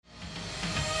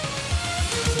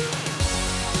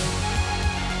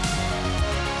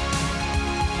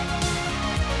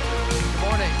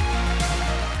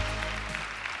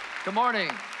Good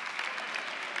morning.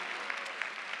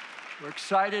 We're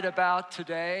excited about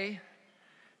today.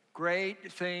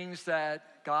 Great things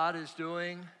that God is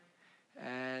doing,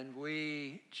 and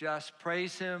we just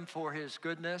praise Him for His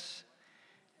goodness.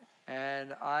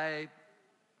 And I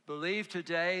believe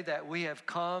today that we have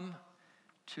come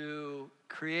to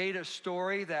create a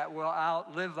story that will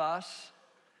outlive us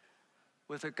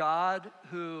with a God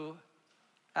who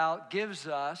outgives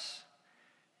us,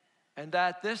 and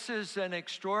that this is an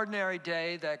extraordinary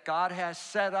day that God has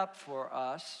set up for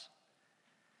us,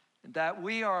 and that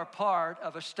we are a part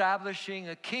of establishing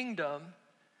a kingdom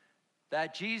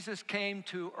that Jesus came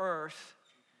to earth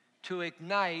to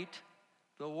ignite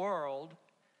the world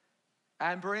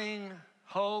and bring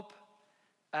hope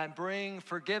and bring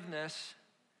forgiveness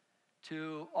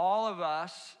to all of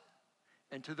us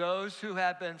and to those who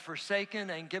have been forsaken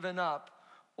and given up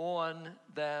on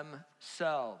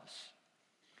themselves.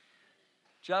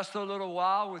 Just a little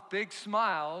while, with big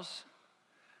smiles,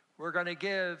 we're going to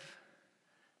give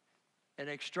an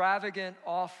extravagant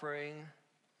offering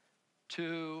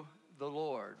to the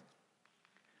Lord.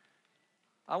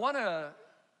 I want to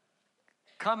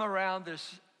come around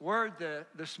this word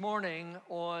this morning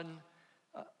on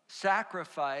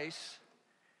sacrifice,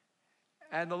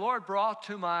 and the Lord brought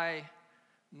to my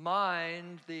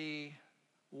mind the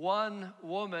one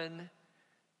woman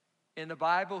in the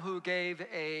Bible who gave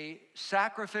a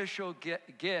sacrificial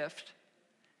gift,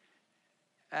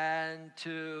 and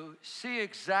to see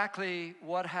exactly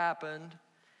what happened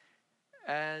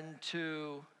and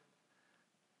to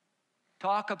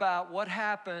talk about what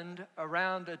happened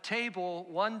around a table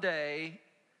one day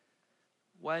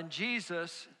when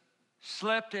Jesus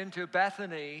slipped into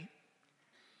Bethany,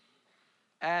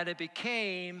 and it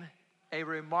became a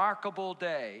remarkable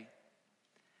day.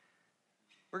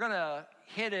 We're going to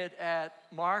hit it at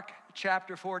Mark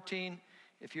chapter 14.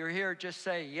 If you're here, just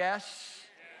say yes. Yes.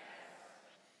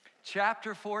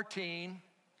 Chapter 14. I'm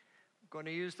going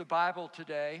to use the Bible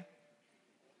today.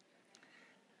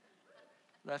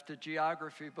 Left a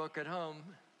geography book at home,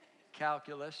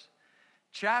 calculus.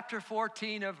 Chapter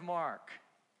 14 of Mark.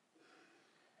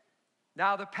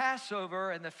 Now the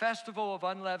Passover and the festival of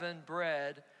unleavened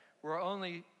bread were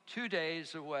only 2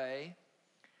 days away,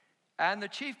 and the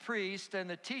chief priests and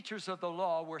the teachers of the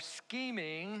law were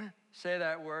scheming, say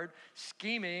that word,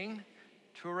 scheming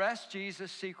to arrest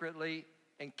Jesus secretly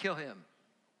and kill him.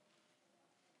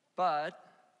 But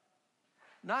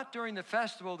not during the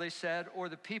festival, they said, or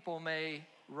the people may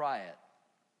riot.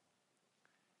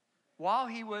 While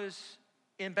he was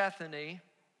in Bethany,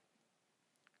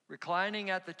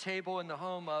 reclining at the table in the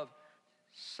home of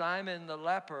Simon the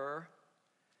leper,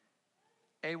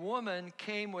 a woman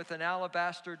came with an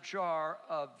alabaster jar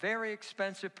of very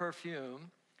expensive perfume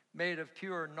made of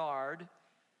pure nard.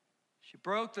 She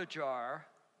broke the jar,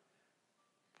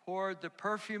 poured the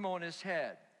perfume on his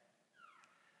head.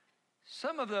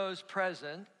 Some of those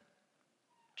present,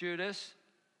 Judas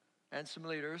and some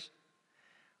leaders,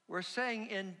 were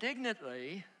saying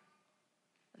indignantly,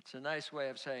 it's a nice way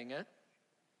of saying it,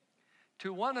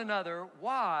 to one another,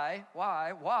 why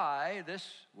this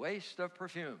waste of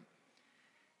perfume?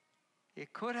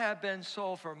 It could have been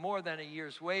sold for more than a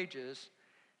year's wages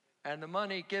and the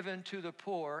money given to the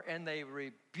poor, and they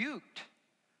rebuked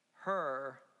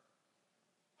her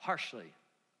harshly.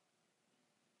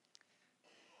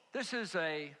 This is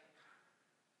a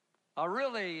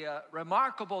really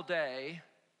remarkable day,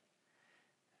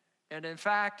 and in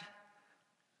fact,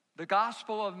 the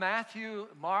Gospel of Matthew,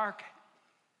 Mark,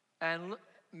 and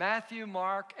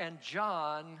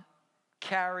John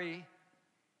carry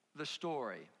the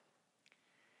story.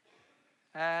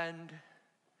 And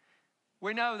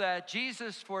we know that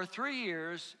Jesus, for 3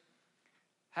 years,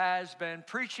 has been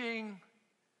preaching,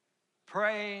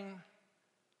 praying,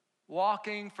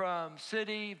 walking from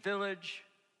city, village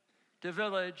to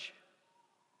village,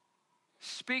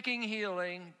 speaking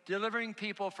healing, delivering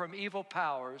people from evil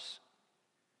powers.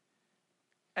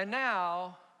 And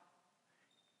now,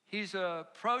 he's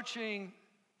approaching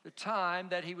the time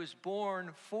that he was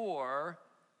born for,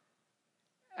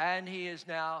 and he is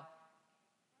now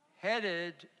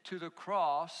headed to the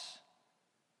cross,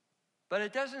 but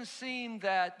it doesn't seem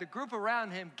that the group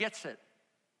around him gets it.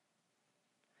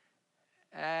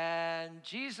 And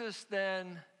Jesus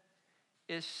then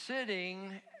is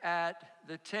sitting at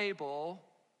the table,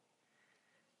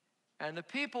 and the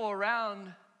people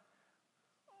around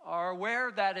are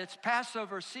aware that it's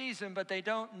Passover season, but they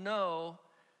don't know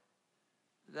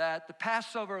that the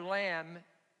Passover lamb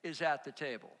is at the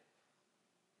table.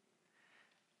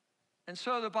 And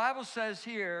so the Bible says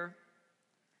here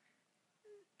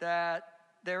that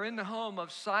they're in the home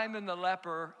of Simon the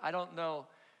leper. I don't know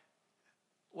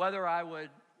whether I would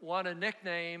want a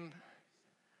nickname.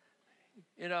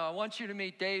 I want you to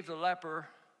meet Dave the leper.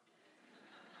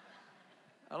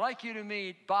 I'd like you to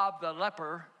meet Bob the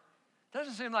leper.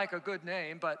 Doesn't seem like a good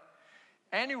name, but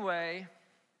anyway,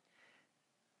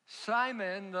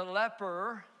 Simon the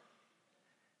leper,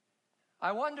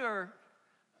 I wonder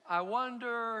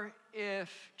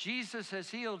if Jesus has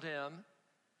healed him,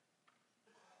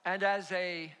 and as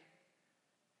a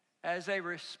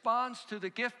response to the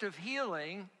gift of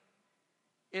healing,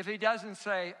 if he doesn't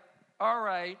say, all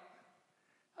right,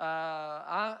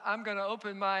 I'm going to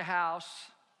open my house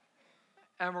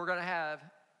and we're going to have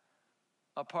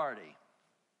a party.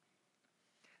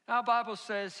 Now, the Bible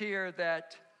says here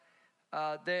that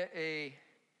they're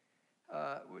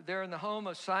in the home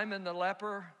of Simon the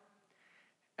leper,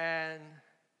 and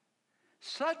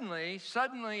suddenly,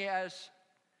 as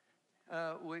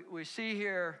we see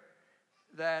here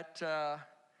that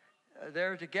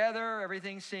they're together,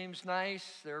 everything seems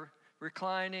nice, they're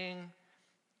reclining,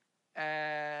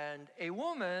 and a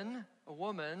woman,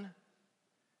 in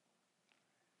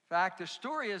fact, the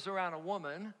story is around a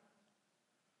woman.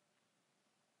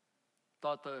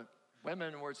 Thought the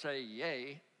women would say,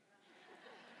 yay.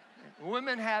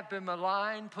 Women have been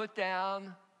maligned, put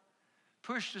down,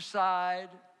 pushed aside,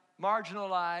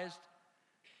 marginalized.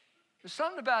 There's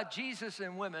something about Jesus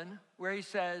and women where he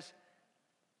says,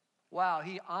 wow,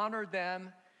 he honored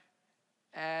them.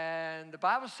 And the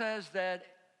Bible says that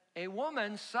a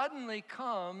woman suddenly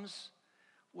comes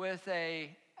with an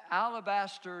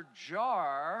alabaster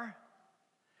jar,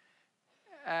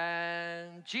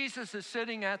 and Jesus is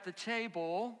sitting at the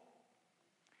table.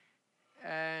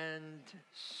 And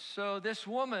so this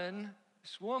woman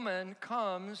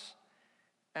comes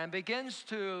and begins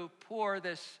to pour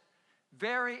this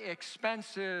very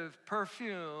expensive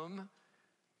perfume.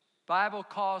 Bible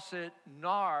calls it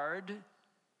nard.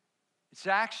 It's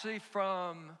actually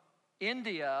from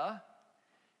India,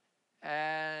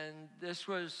 and this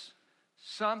was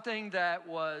something that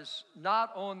was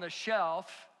not on the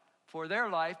shelf for their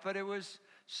life, but it was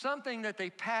something that they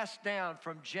passed down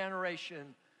from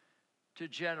generation to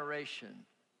generation.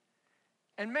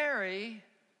 And Mary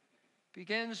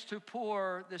begins to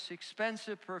pour this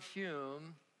expensive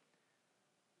perfume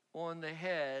on the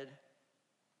head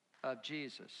of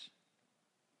Jesus.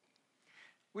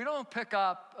 We don't pick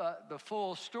up the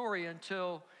full story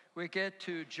until we get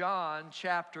to John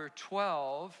chapter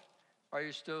 12. Are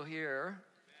you still here?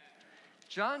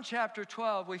 John chapter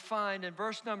 12, we find in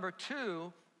verse number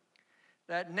 2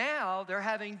 that now they're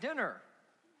having dinner.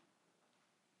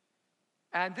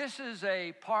 And this is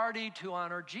a party to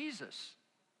honor Jesus.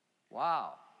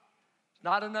 Wow. It's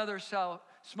not another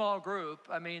small group.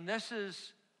 I mean, the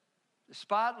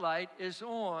spotlight is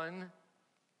on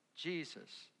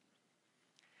Jesus.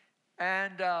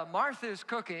 And Martha is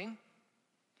cooking,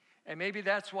 and maybe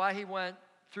that's why he went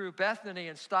through Bethany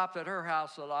and stopped at her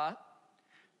house a lot.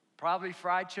 Probably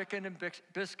fried chicken and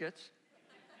biscuits.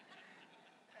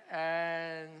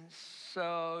 And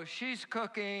so she's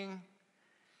cooking,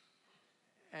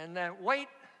 and then wait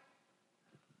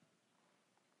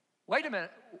a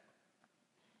minute.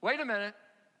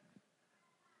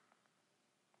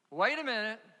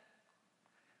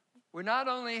 We not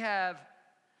only have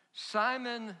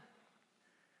Simon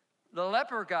the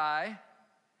leper guy,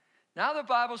 now the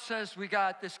Bible says we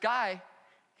got this guy,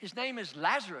 his name is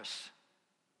Lazarus.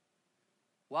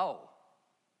 Whoa.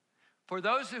 For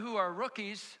those who are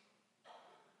rookies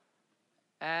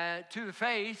to the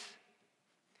faith,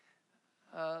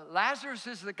 Lazarus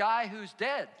is the guy who's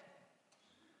dead.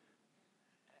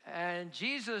 And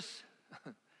Jesus,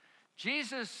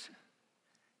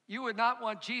 you would not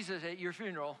want Jesus at your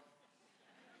funeral.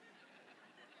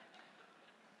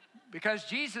 Because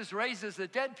Jesus raises the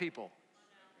dead people.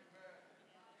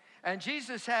 And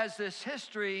Jesus has this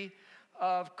history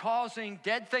of causing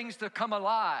dead things to come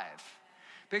alive.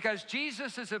 Because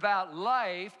Jesus is about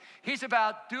life. He's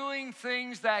about doing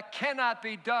things that cannot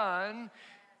be done.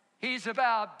 He's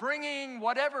about bringing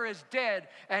whatever is dead.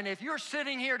 And if you're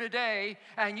sitting here today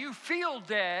and you feel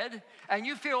dead and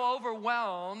you feel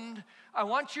overwhelmed, I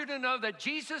want you to know that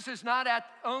Jesus is not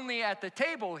only at the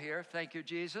table here, thank you,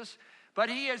 Jesus, but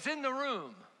he is in the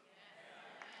room.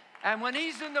 And when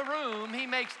he's in the room, he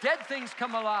makes dead things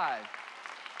come alive.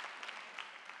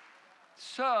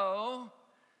 So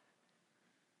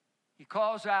he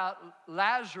calls out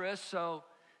Lazarus. So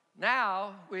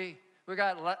now we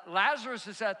got Lazarus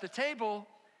is at the table.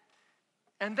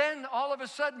 And then all of a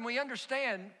sudden we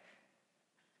understand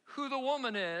who the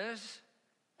woman is.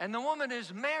 And the woman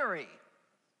is Mary.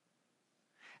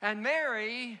 And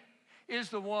Mary is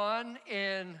the one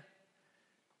in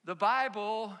the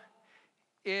Bible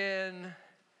in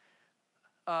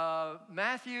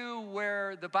Matthew,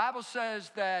 where the Bible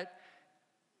says that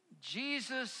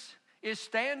Jesus is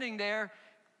standing there,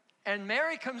 and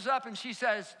Mary comes up and she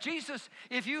says, Jesus,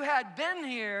 if you had been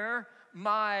here,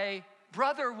 my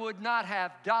brother would not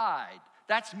have died.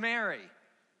 That's Mary.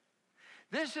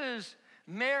 This is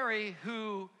Mary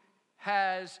who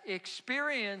has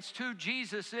experienced who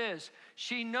Jesus is.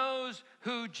 She knows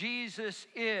who Jesus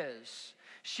is.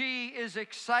 She is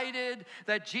excited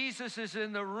that Jesus is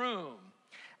in the room.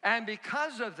 And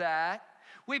because of that,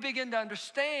 we begin to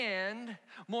understand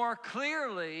more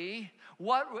clearly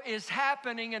what is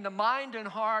happening in the mind and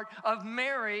heart of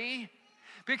Mary,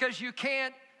 because you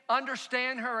can't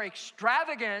understand her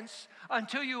extravagance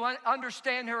until you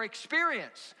understand her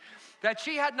experience. That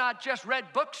she had not just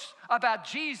read books about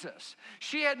Jesus.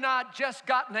 She had not just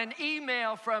gotten an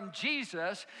email from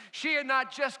Jesus. She had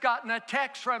not just gotten a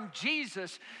text from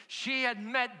Jesus. She had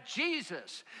met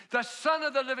Jesus, the Son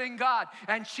of the living God.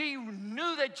 And she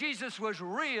knew that Jesus was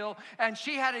real, and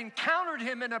she had encountered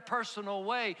him in a personal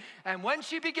way. And when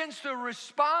she begins to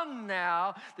respond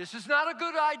now, this is not a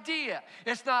good idea.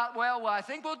 It's not, well, I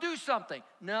think we'll do something.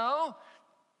 No.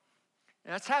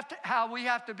 That's how we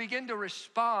have to begin to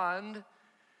respond,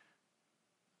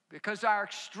 because our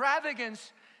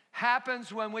extravagance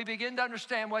happens when we begin to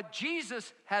understand what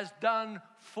Jesus has done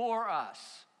for us,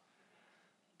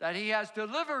 that he has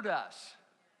delivered us.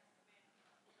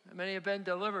 How many have been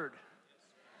delivered?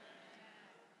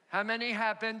 How many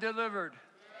have been delivered?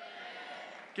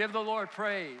 Give the Lord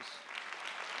praise.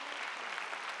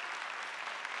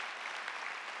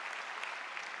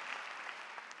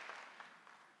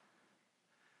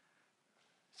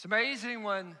 It's amazing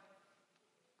when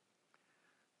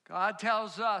God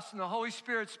tells us and the Holy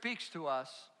Spirit speaks to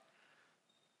us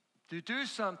to do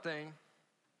something,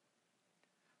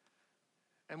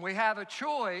 and we have a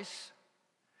choice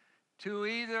to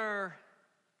either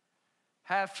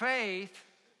have faith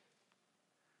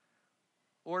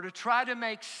or to try to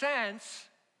make sense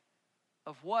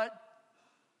of what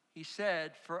he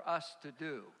said for us to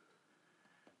do.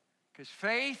 Because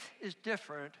faith is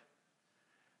different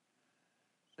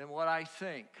than what I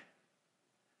think.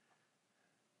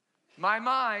 My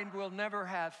mind will never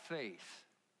have faith.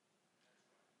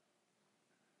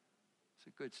 It's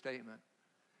a good statement.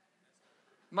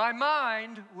 My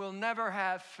mind will never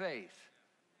have faith.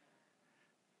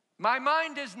 My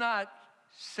mind is not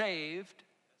saved.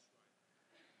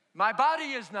 My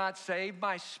body is not saved.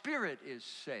 My spirit is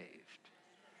saved.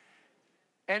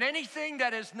 And anything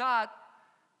that is not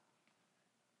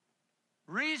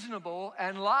reasonable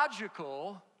and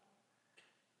logical,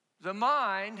 the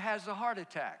mind has a heart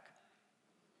attack.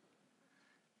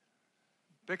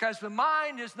 Because the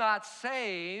mind is not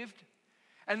saved,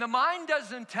 and the mind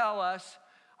doesn't tell us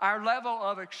our level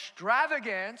of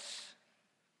extravagance.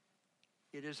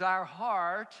 It is our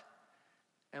heart.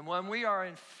 And when we are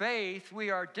in faith, we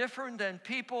are different than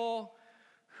people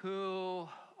who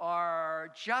are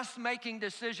just making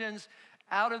decisions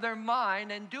out of their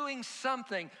mind and doing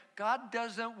something. God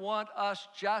doesn't want us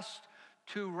just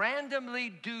to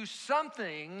randomly do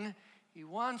something. He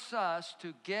wants us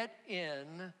to get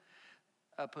in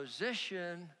a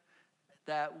position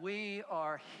that we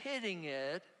are hitting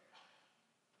it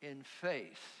in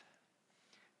faith.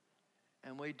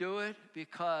 And we do it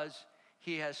because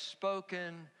he has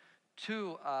spoken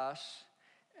to us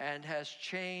and has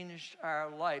changed our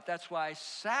life. That's why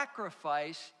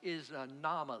sacrifice is an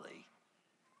anomaly.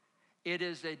 It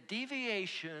is a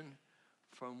deviation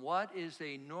from what is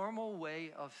a normal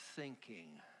way of thinking.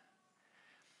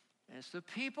 And it's the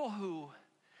people who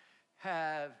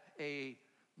have a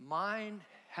mind,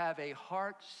 have a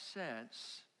heart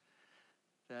sense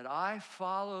that I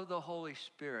follow the Holy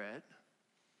Spirit.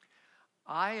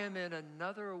 I am in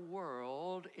another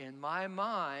world in my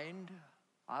mind.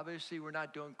 Obviously, we're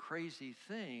not doing crazy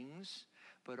things,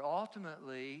 but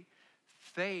ultimately,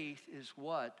 faith is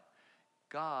what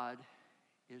God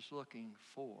is looking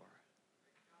for.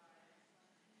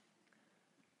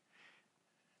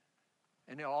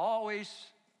 And it always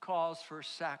calls for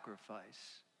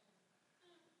sacrifice.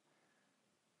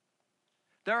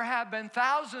 There have been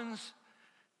thousands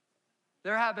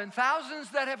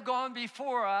that have gone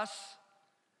before us.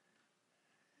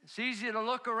 It's easy to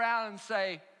look around and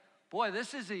say, boy,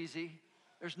 this is easy.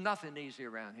 There's nothing easy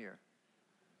around here.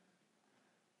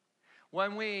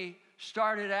 When we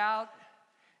started out,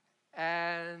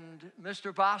 and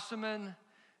Mr. Bosserman,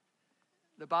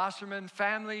 the Bosserman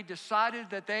family decided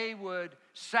that they would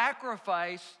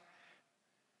sacrifice.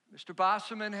 Mr.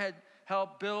 Bosserman had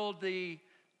helped build the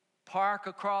park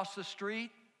across the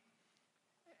street,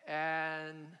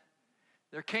 and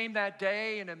there came that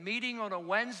day in a meeting on a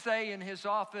Wednesday in his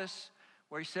office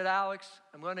where he said, Alex,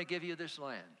 I'm going to give you this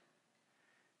land.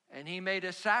 And he made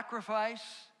a sacrifice,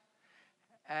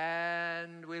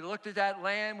 and we looked at that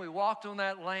land, we walked on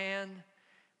that land,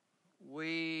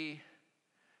 we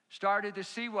started to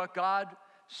see what God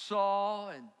saw,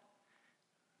 and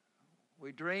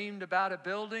we dreamed about a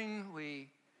building. We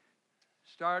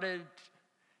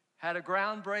had a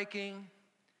groundbreaking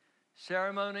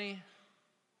ceremony,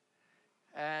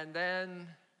 and then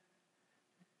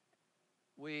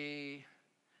we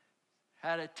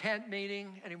had a tent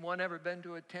meeting. Anyone ever been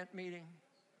to a tent meeting?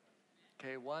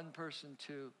 Okay, one person,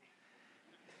 two.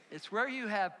 It's where you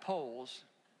have poles,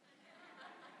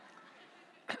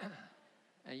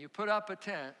 and you put up a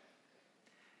tent,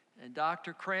 and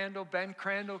Ben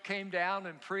Crandall came down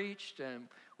and preached, and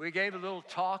we gave a little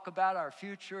talk about our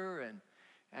future,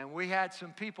 and we had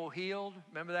some people healed.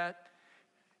 Remember that?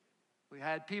 We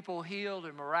had people healed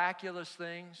and miraculous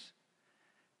things.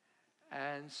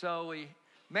 And so we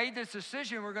made this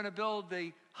decision, we're going to build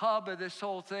the hub of this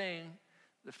whole thing,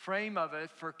 the frame of it,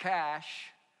 for cash.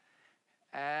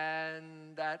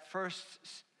 And that first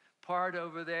part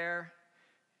over there,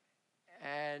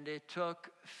 and it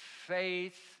took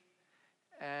faith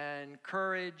and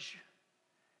courage.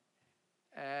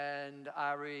 And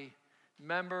I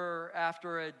remember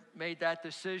after I made that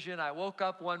decision, I woke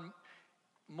up one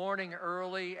morning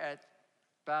early at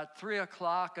about 3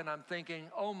 o'clock, and I'm thinking,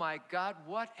 oh my God,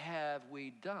 what have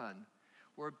we done?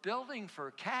 We're building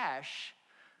for cash.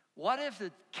 What if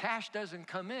the cash doesn't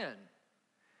come in?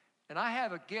 And I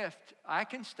have a gift. I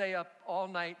can stay up all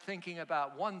night thinking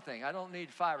about one thing. I don't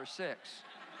need 5 or 6.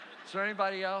 Is there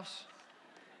anybody else?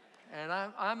 And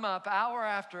I'm up hour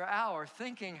after hour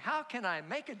thinking, how can I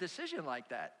make a decision like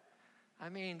that? I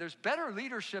mean, there's better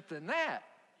leadership than that.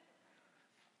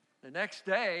 The next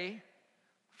day,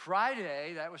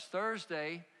 Friday, that was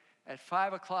Thursday, at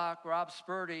 5 o'clock, Rob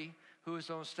Spurdy, who was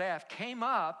on staff, came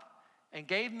up and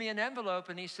gave me an envelope,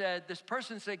 and he said, this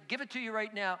person said, give it to you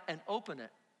right now and open it.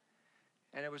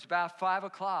 And it was about 5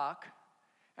 o'clock,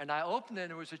 and I opened it,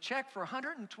 and it was a check for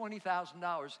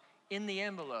 $120,000 in the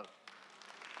envelope.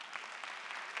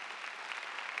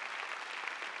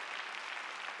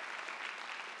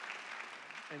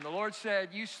 And the Lord said,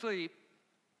 you sleep,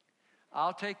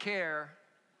 I'll take care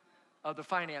of the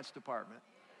finance department.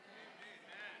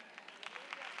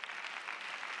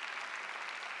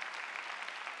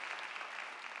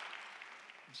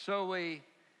 So we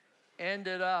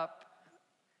ended up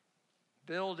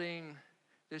building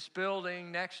this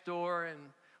building next door, and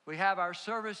we have our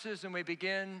services, and we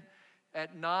begin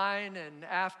at 9, and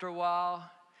after a while,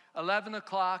 11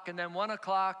 o'clock, and then 1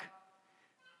 o'clock.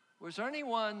 Was there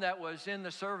anyone that was in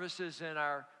the services in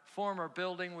our former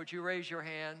building? Would you raise your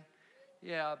hand?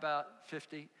 Yeah, about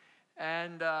 50.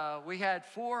 And we had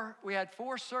four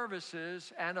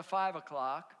services and a 5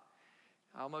 o'clock.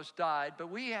 I almost died, but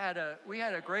we had a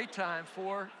great time.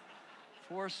 Four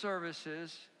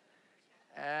services,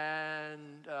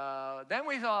 and then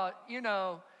we thought,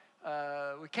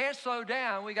 we can't slow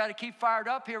down. We got to keep fired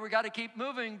up here. We got to keep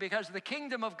moving, because the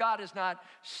kingdom of God is not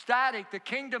static. The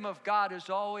kingdom of God is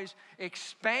always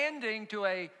expanding to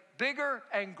a bigger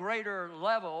and greater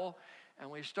level. And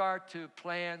we start to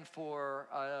plan for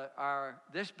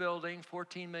this building,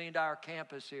 $14 million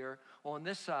campus here on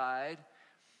this side.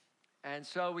 And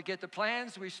so we get the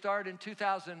plans. We start in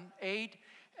 2008,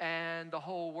 and the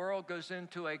whole world goes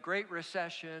into a great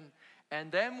recession.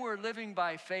 And then we're living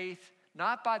by faith,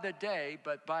 not by the day,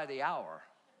 but by the hour.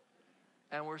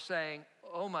 And we're saying,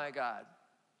 oh my God,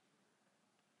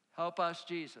 help us,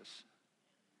 Jesus.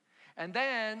 And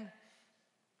then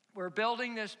we're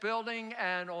building this building,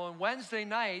 and on Wednesday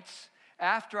nights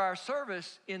after our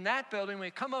service in that building, we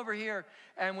come over here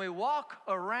and we walk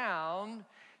around,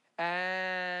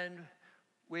 and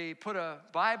we put a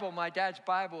Bible. My dad's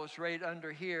Bible is right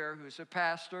under here, who's a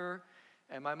pastor,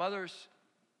 and my mother's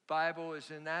Bible is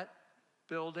in that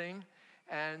building.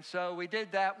 And so we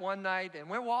did that one night, and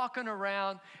we're walking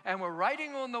around, and we're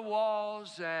writing on the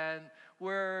walls, and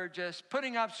we're just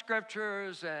putting up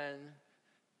scriptures and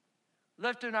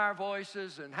lifting our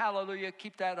voices, and hallelujah,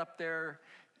 keep that up there.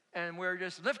 And we're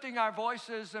just lifting our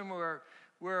voices, and we're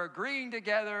agreeing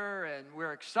together, and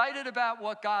we're excited about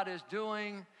what God is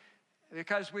doing,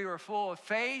 because we were full of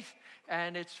faith,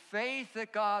 and it's faith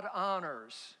that God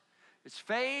honors. It's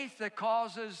faith that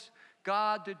causes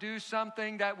God to do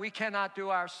something that we cannot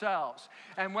do ourselves.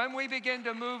 And when we begin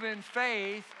to move in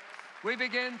faith, we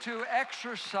begin to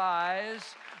exercise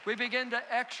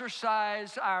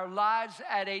our lives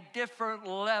at a different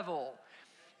level.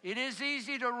 It is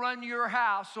easy to run your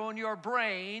house on your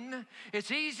brain. It's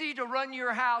easy to run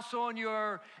your house on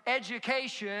your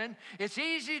education. It's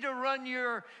easy to run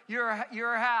your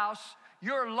house,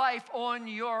 your life on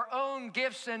your own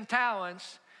gifts and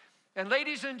talents. And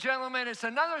ladies and gentlemen, it's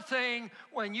another thing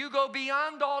when you go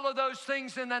beyond all of those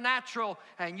things in the natural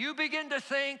and you begin to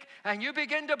think and you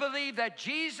begin to believe that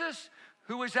Jesus,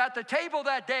 who was at the table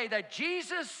that day, that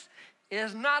Jesus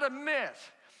is not a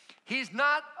myth. He's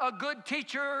not a good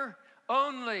teacher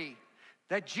only.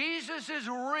 That Jesus is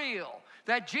real.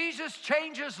 That Jesus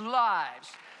changes lives.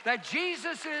 That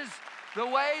Jesus is the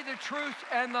way, the truth,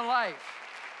 and the life.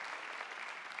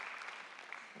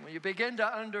 When you begin to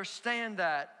understand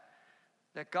that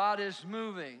God is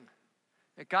moving,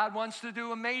 that God wants to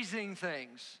do amazing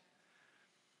things.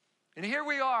 And here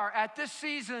we are at this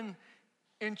season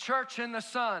in Church in the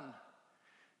Sun.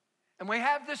 And we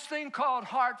have this thing called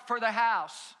Heart for the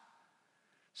House.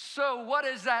 So what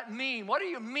does that mean? What do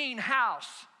you mean, house?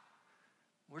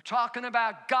 We're talking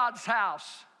about God's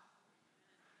house.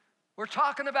 We're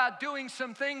talking about doing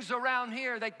some things around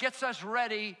here that gets us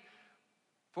ready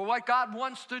for what God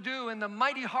wants to do, and the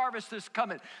mighty harvest is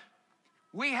coming.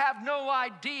 We have no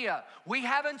idea. We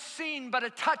haven't seen but a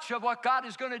touch of what God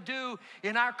is going to do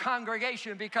in our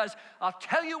congregation, because I'll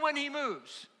tell you when He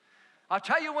moves. I'll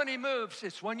tell you when He moves.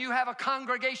 It's when you have a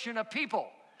congregation of people.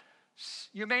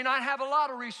 You may not have a lot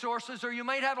of resources, or you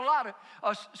might have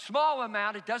a small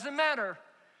amount. It doesn't matter.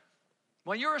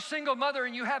 When you're a single mother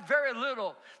and you have very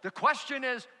little, the question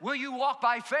is, will you walk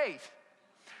by faith?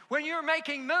 When you're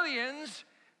making millions,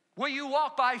 will you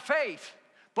walk by faith?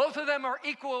 Both of them are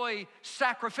equally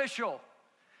sacrificial.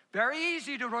 Very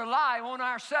easy to rely on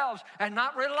ourselves and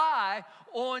not rely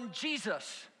on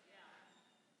Jesus.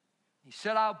 He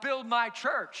said, I'll build my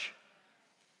church.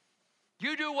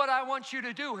 You do what I want you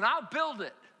to do, and I'll build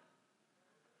it.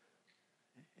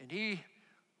 And He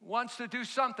wants to do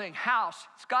something. House.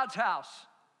 It's God's house.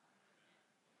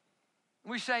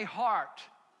 We say heart.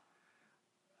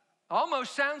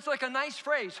 Almost sounds like a nice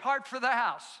phrase, heart for the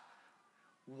house.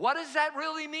 What does that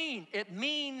really mean? It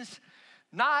means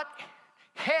not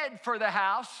head for the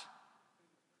house.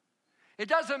 It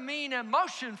doesn't mean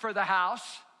emotion for the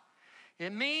house.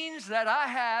 It means that I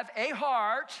have a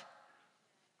heart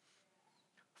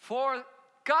for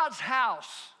God's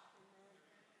house.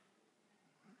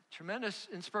 Tremendous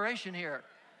inspiration here.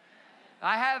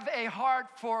 I have a heart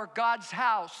for God's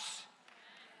house.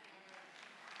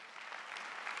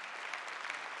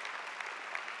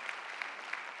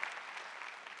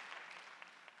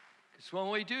 Because when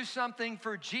we do something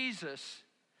for Jesus,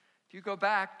 if you go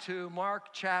back to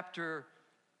Mark chapter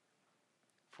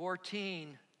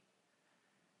 14,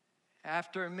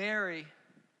 after Mary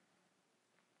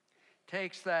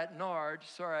takes that nard,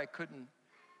 sorry I couldn't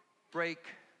break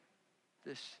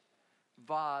this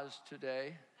vase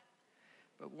today,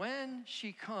 but when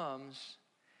she comes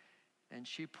and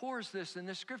she pours this, and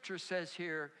the scripture says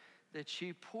here that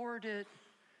she poured it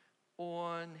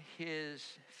on His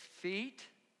feet.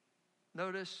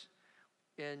 Notice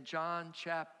in John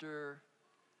chapter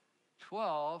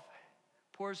 12,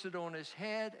 pours it on His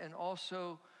head and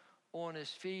also on His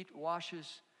feet,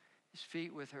 washes His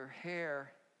feet with her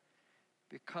hair,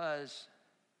 because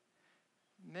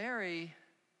Mary,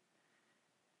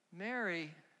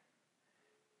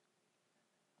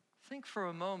 think for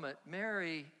a moment,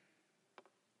 Mary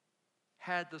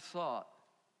had the thought.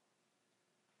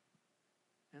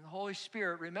 And the Holy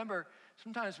Spirit, remember,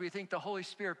 sometimes we think the Holy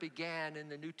Spirit began in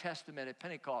the New Testament at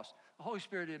Pentecost. The Holy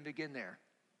Spirit didn't begin there.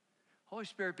 The Holy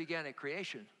Spirit began at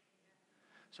creation.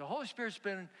 So the Holy Spirit's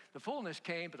been, the fullness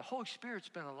came, but the Holy Spirit's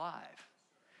been alive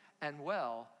and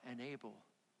well and able.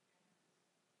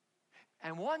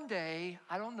 And one day,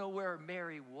 I don't know where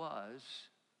Mary was,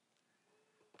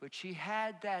 but she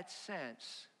had that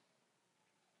sense.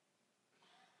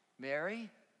 Mary,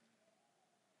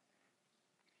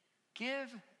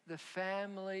 give the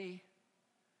family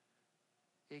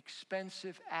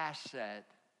expensive asset.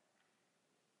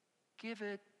 Give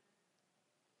it,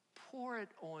 pour it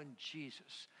on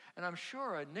Jesus. And I'm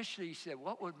sure initially he said,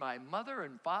 what would my mother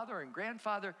and father and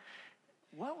grandfather,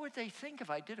 what would they think if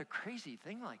I did a crazy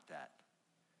thing like that?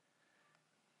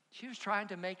 She was trying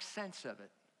to make sense of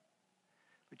it.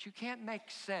 But you can't make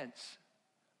sense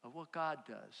of what God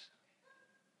does.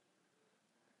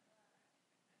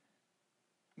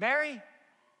 Mary?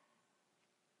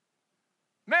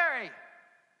 Mary!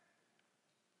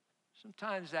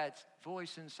 Sometimes that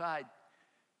voice inside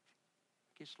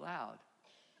gets loud.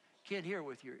 You can't hear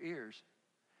with your ears,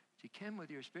 but you can with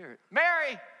your spirit.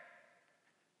 Mary!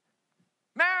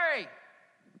 Mary!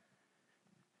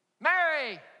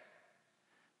 Mary!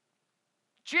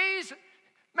 Jesus,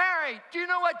 Mary, do you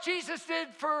know what Jesus did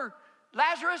for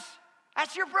Lazarus?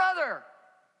 That's your brother.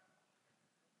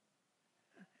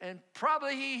 And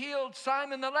probably he healed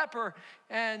Simon the leper.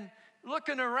 And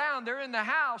looking around, they're in the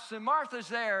house, and Martha's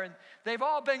there, and they've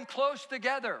all been close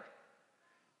together.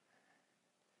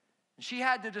 And she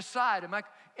had to decide,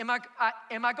 am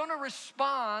I going to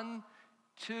respond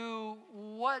to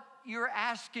what you're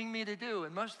asking me to do?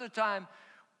 And most of the time,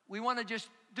 we want to just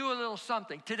do a little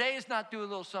something. Today is not do a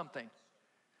little something.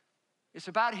 It's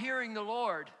about hearing the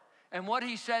Lord and what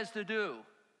he says to do.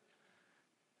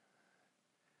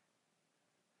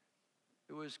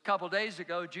 It was a couple days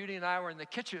ago, Judy and I were in the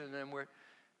kitchen, and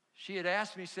she had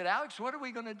asked me, said, Alex, what are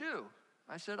we going to do?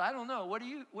 I said, I don't know. What do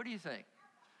you think?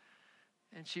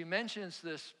 And she mentions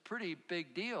this pretty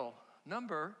big deal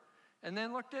number, and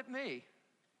then looked at me.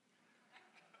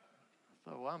 I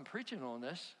thought, well, I'm preaching on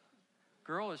this.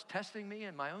 Girl is testing me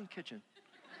in my own kitchen.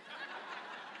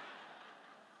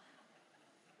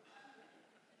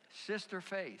 Sister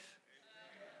Faith.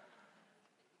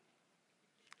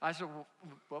 I said, well,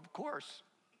 of course.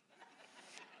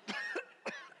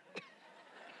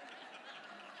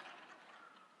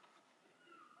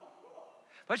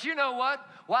 But you know what?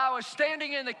 While I was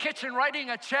standing in the kitchen writing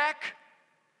a check,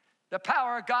 the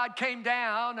power of God came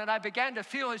down, and I began to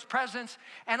feel his presence.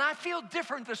 And I feel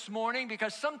different this morning,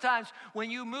 because sometimes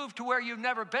when you move to where you've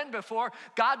never been before,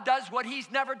 God does what he's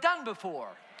never done before.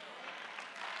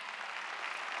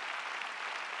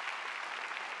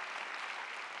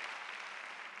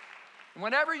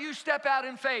 Whenever you step out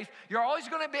in faith, you're always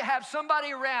going to have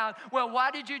somebody around. Well, why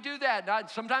did you do that? Now,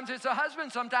 sometimes it's a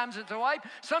husband, sometimes it's a wife,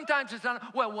 sometimes it's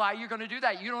not. Well, why are you going to do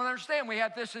that? You don't understand. We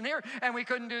have this in here, and we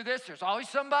couldn't do this. There's always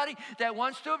somebody that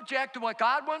wants to object to what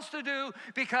God wants to do,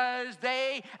 because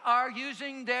they are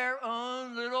using their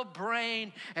own little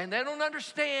brain, and they don't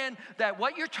understand that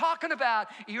what you're talking about,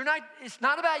 it's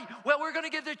not about, well, we're going to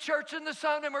give the church and the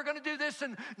son, and we're going to do this.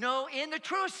 And no, in the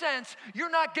true sense, you're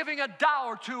not giving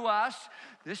 $1 to us.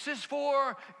 This is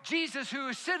for Jesus, who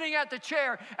is sitting at the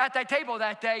chair at that table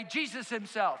that day, Jesus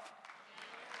himself.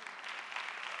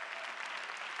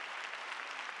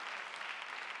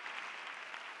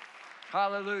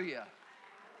 Hallelujah.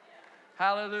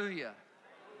 Hallelujah.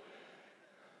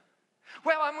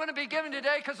 Well, I'm going to be giving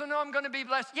today because I know I'm going to be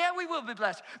blessed. Yeah, we will be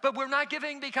blessed. But we're not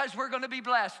giving because we're going to be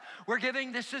blessed. We're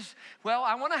giving,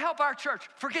 I want to help our church.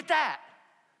 Forget that.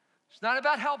 It's not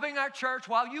about helping our church.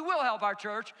 While you will help our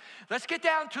church, let's get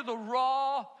down to the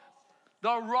raw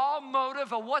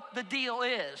motive of what the deal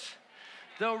is.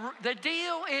 The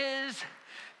deal is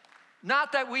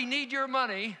not that we need your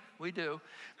money. We do.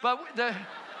 But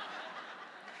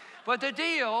the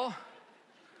deal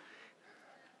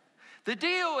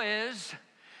is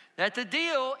that the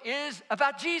deal is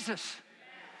about Jesus.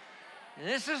 And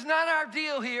this is not our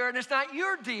deal here, and it's not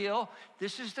your deal.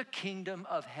 This is the kingdom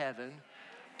of heaven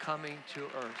coming to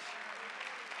earth.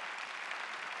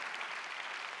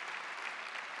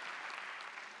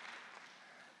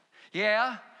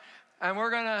 Yeah, and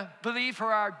we're going to believe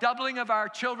for our doubling of our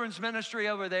children's ministry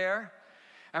over there,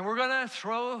 and we're going to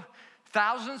throw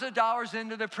thousands of dollars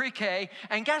into the pre-K,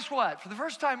 and guess what? For the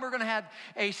first time, we're going to have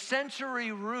a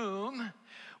sensory room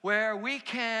where we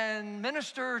can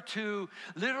minister to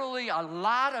literally a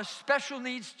lot of special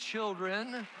needs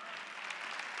children.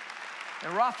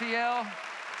 And Raphael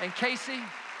and Casey.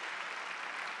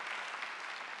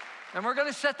 And we're going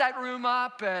to set that room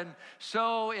up, and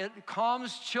so it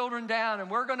calms children down. And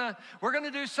we're going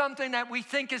to do something that we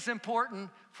think is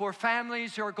important for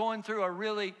families who are going through a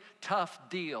really tough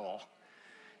deal.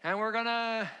 And we're going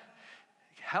to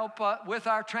help with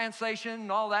our translation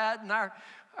and all that, and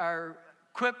our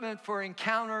equipment for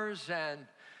encounters. And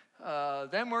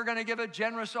then we're going to give a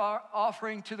generous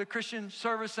offering to the Christian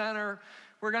Service Center.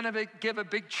 We're going to give a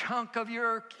big chunk of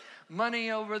your money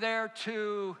over there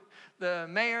to the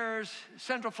mayor's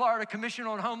Central Florida Commission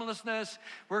on Homelessness.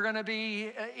 We're going to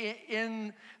be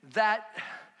in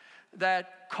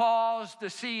that cause to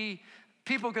see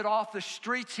people get off the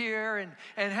streets here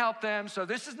and help them. So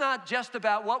this is not just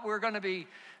about what we're going to be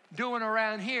doing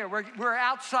around here. We're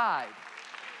outside.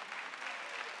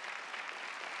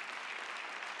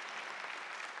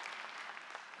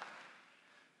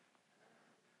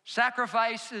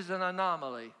 Sacrifice is an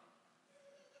anomaly.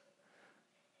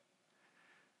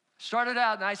 Started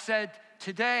out and I said,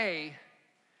 today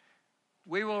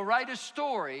we will write a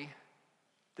story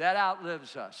that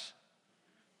outlives us.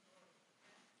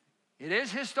 It is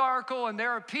historical, and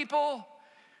there are people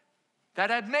that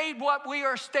have made what we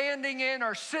are standing in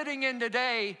or sitting in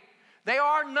today. They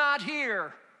are not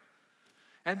here.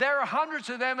 And there are hundreds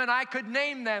of them, and I could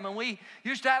name them. And we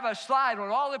used to have a slide on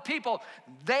all the people.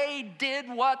 They did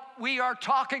what we are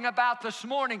talking about this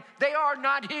morning. They are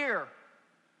not here.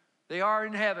 They are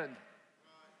in heaven.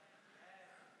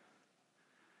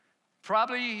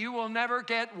 Probably you will never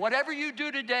get, whatever you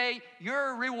do today,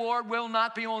 your reward will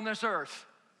not be on this earth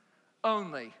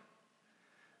only.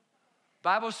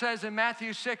 Bible says in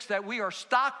Matthew 6 that we are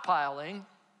stockpiling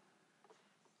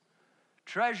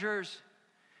treasures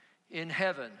in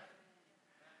heaven.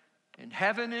 And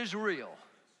heaven is real.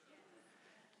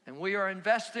 And we are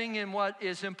investing in what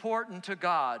is important to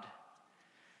God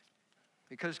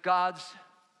because God's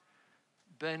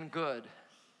been good.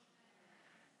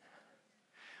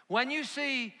 When you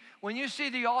see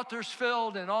the altars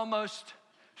filled and almost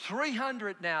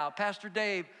 300 now, Pastor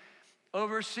Dave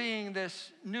overseeing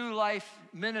this New Life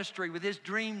ministry with his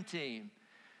dream team.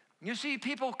 You see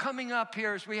people coming up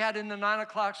here as we had in the 9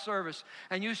 o'clock service,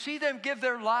 and you see them give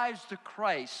their lives to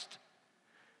Christ.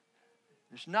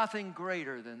 There's nothing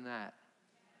greater than that.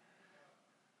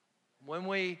 When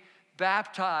we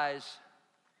baptize,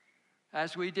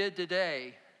 as we did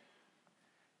today,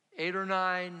 8 or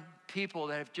 9 people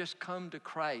that have just come to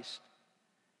Christ.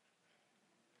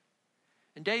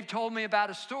 And Dave told me about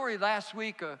a story last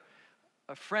week.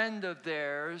 A friend of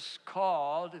theirs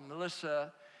called, and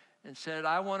Melissa, and said,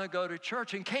 I want to go to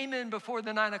church, and came in before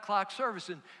the 9 o'clock service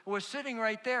and was sitting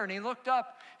right there, and he looked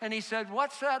up and he said,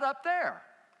 what's that up there?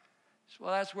 I said,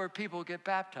 well, that's where people get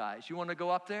baptized. You want to go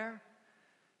up there?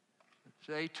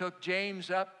 So they took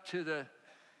James up to the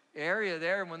area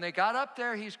there, and when they got up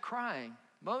there, he's crying.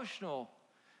 Emotional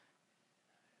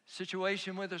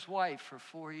situation with his wife for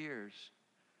 4 years.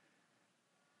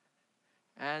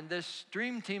 And this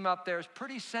dream team up there is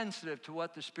pretty sensitive to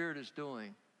what the Spirit is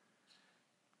doing.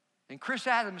 And Chris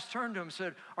Adams turned to him and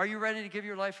said, are you ready to give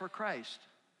your life for Christ?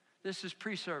 This is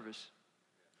pre-service.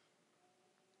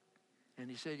 And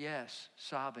he said, yes,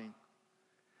 sobbing.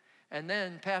 And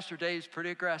then Pastor Dave's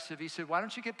pretty aggressive. He said, why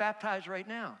don't you get baptized right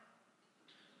now?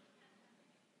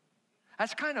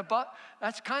 That's kind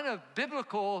of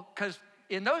biblical, because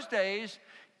in those days,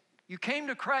 you came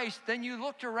to Christ, then you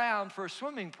looked around for a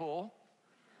swimming pool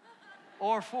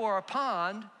or for a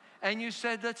pond, and you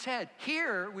said, let's head.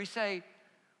 Here, we say,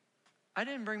 I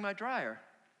didn't bring my dryer.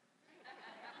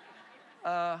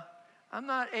 I'm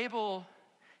not able,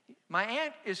 my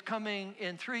aunt is coming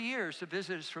in 3 years to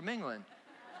visit us from England.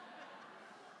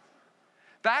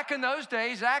 Back in those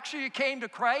days, actually you came to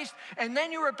Christ, and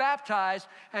then you were baptized,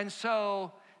 and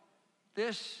so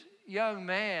this young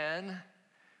man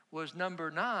was number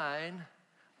 9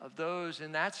 of those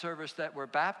in that service that were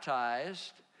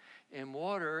baptized in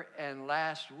water, and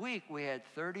last week we had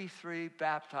 33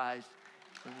 baptized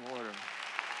in water.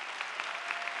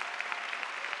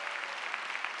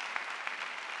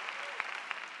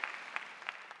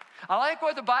 I like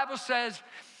what the Bible says.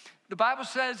 The Bible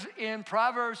says in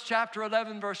Proverbs chapter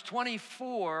 11, verse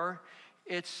 24,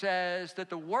 it says that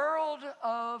the world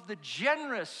of the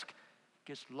generous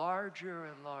gets larger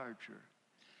and larger.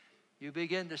 You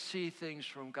begin to see things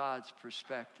from God's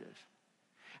perspective.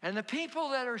 And the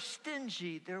people that are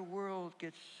stingy, their world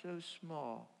gets so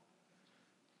small.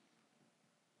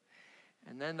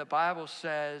 And then the Bible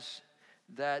says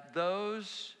that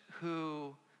those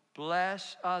who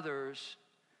bless others,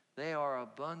 they are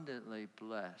abundantly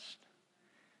blessed.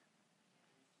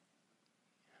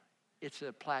 It's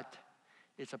a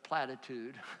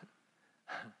platitude,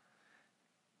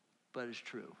 but it's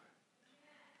true.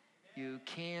 You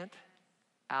can't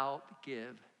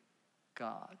outgive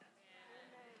God.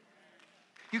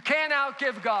 You can't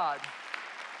outgive God.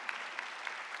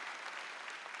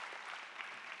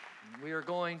 We are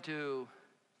going to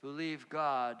believe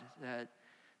God that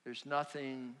there's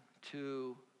nothing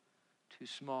too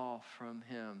small from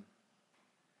Him.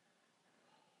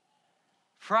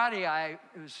 Friday,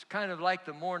 it was kind of like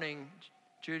the morning.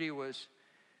 Judy was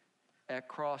at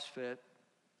CrossFit,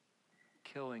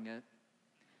 killing it.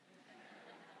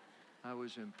 I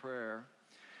was in prayer.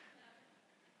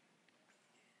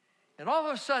 And all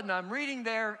of a sudden, I'm reading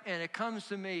there, and it comes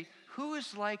to me, who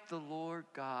is like the Lord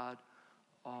God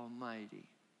Almighty?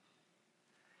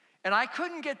 And I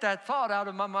couldn't get that thought out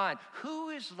of my mind. Who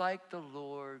is like the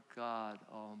Lord God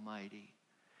Almighty?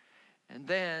 And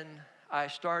then I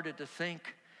started to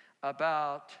think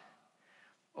about,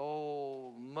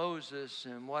 Moses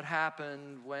and what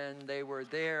happened when they were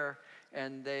there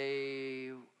and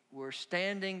they were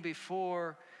standing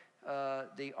before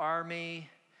the army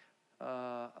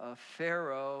of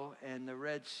Pharaoh and the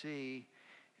Red Sea.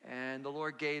 And the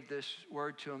Lord gave this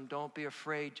word to him, don't be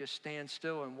afraid, just stand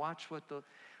still and watch what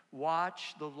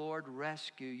Watch the Lord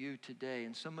rescue you today.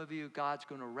 And some of you, God's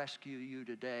going to rescue you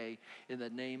today in the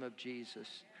name of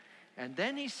Jesus. And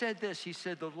then he said this. He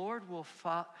said, the Lord will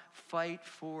fight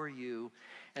for you.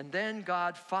 And then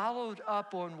God followed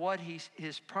up on what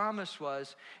his promise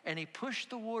was, and he pushed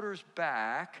the waters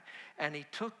back, and he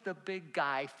took the big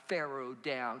guy, Pharaoh,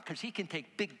 down, because he can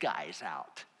take big guys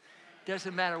out.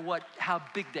 Doesn't matter how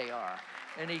big they are.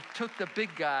 And he took the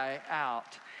big guy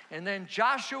out. And then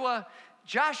Joshua's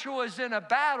in a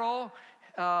battle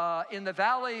in the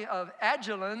valley of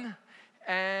Ajalon,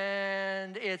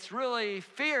 and it's really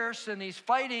fierce, and he's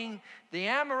fighting the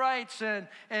Amorites,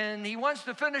 and he wants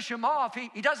to finish them off.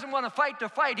 He doesn't want to fight to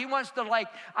fight. He wants to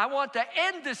I want to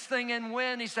end this thing and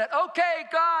win. He said, okay,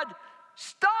 God,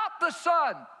 stop the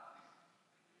sun.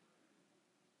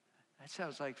 That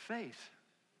sounds like faith.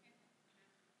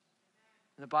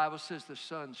 And the Bible says the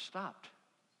sun stopped,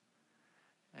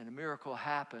 and a miracle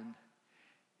happened.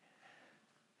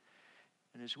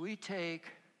 And as we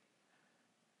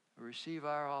receive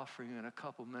our offering in a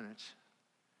couple minutes,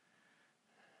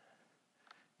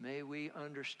 may we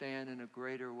understand in a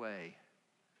greater way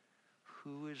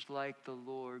who is like the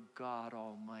Lord God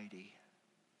Almighty.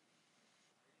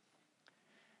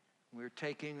 We're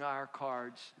taking our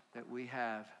cards that we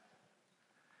have.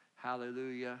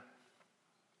 Hallelujah.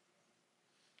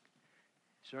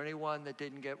 Is there anyone that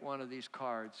didn't get one of these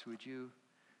cards? Would you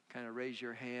kind of raise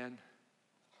your hand?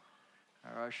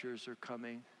 Our ushers are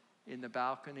coming. In the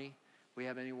balcony, we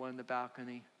have anyone in the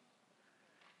balcony?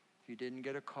 If you didn't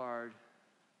get a card,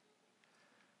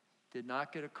 did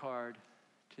not get a card,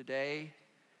 today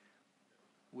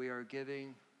we are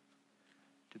giving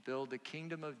to build the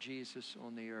kingdom of Jesus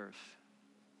on the earth.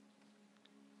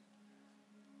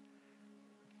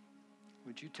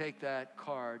 Would you take that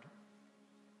card?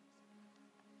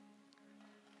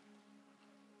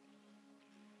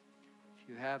 If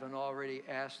you haven't already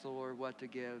asked the Lord what to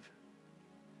give,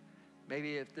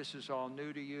 maybe if this is all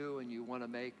new to you and you want to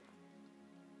make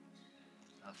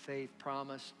a faith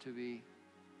promise to be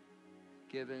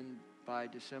given by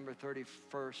December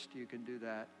 31st, you can do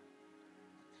that.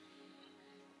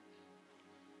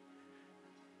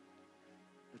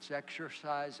 Let's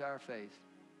exercise our faith,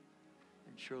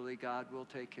 and surely God will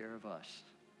take care of us.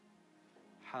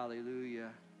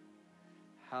 Hallelujah.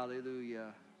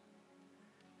 Hallelujah.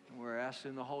 And we're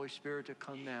asking the Holy Spirit to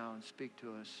come now and speak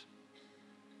to us.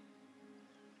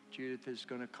 Judith is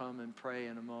going to come and pray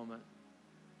in a moment.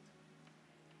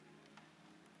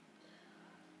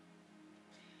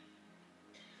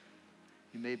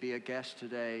 You may be a guest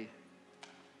today.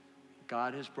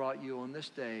 God has brought you on this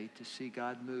day to see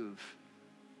God move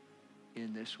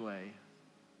in this way.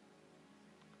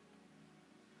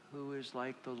 Who is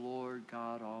like the Lord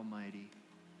God Almighty?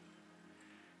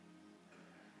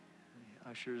 The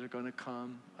ushers are going to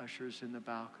come. Ushers in the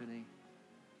balcony.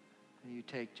 And you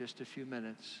take just a few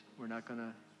minutes. We're not going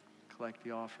to collect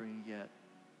the offering yet.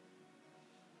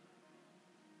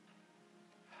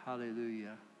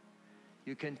 Hallelujah.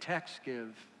 You can text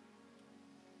give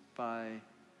by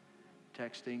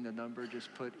texting the number.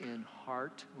 Just put in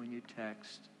heart when you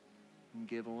text and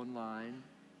give online.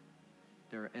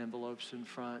 There are envelopes in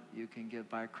front. You can give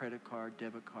by credit card,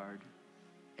 debit card,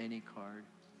 any card.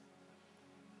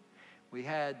 We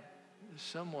had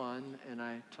someone, and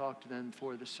I talked to them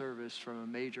before the service, from a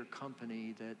major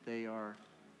company that they are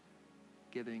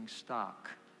giving stock.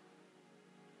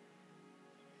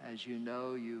 As you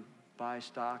know, you buy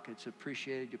stock, it's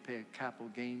appreciated, you pay a capital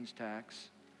gains tax.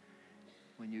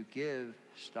 When you give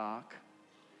stock,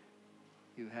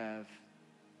 you have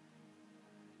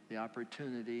the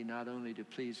opportunity not only to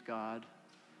please God,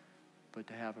 but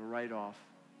to have a write-off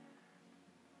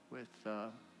with the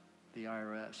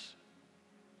IRS.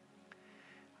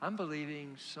 I'm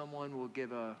believing someone will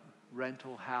give a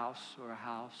rental house or a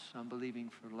house. I'm believing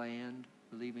for land,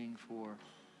 believing for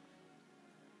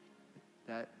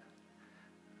that.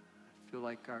 I feel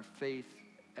like our faith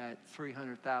at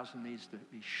 300,000 needs to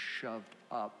be shoved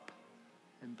up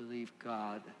and believe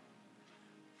God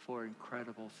for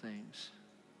incredible things.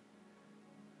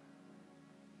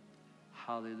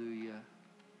 Hallelujah.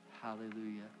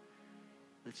 Hallelujah.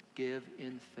 Let's give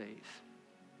in faith.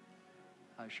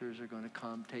 Ushers are going to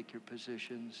come, take your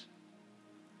positions,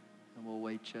 and we'll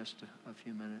wait just a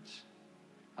few minutes.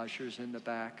 Ushers in the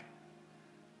back,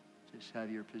 just have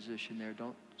your position there.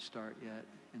 Don't start yet.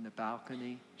 In the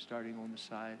balcony, starting on the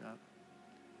side up.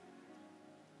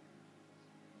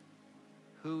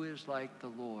 Who is like the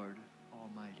Lord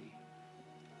Almighty?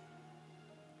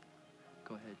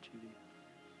 Go ahead, Judy.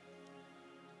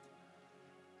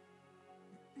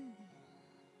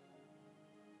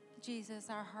 Jesus,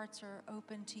 our hearts are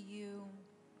open to you.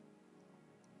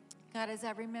 God, as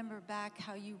I remember back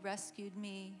how you rescued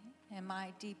me in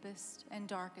my deepest and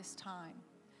darkest time.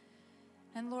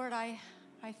 And Lord, I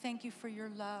thank you for your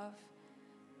love.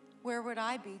 Where would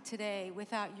I be today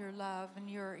without your love and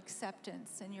your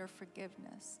acceptance and your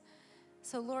forgiveness?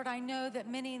 So Lord, I know that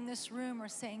many in this room are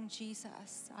saying,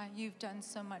 Jesus, you've done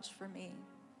so much for me.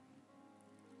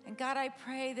 And God, I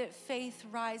pray that faith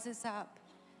rises up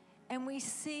and we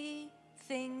see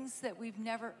things that we've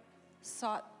never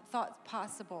thought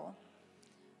possible.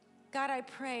 God, I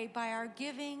pray by our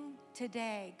giving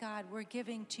today, God, we're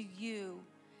giving to you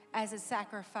as a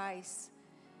sacrifice.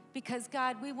 Because,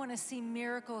 God, we want to see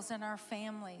miracles in our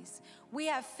families. We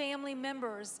have family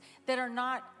members that are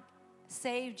not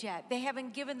saved yet. They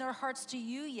haven't given their hearts to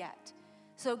you yet.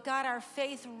 So, God, our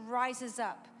faith rises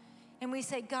up. And we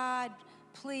say, God,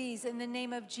 please, in the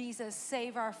name of Jesus,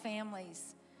 save our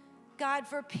families. God,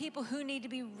 for people who need to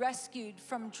be rescued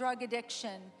from drug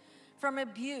addiction, from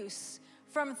abuse,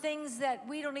 from things that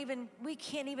we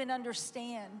can't even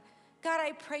understand. God,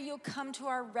 I pray you'll come to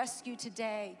our rescue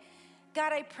today.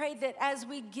 God, I pray that as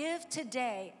we give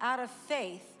today out of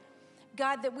faith,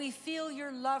 God, that we feel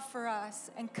your love for us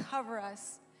and cover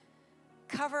us.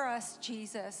 Cover us,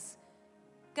 Jesus.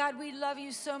 God, we love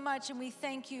you so much and we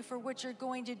thank you for what you're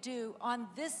going to do on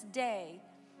this day,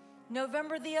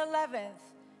 November the 11th,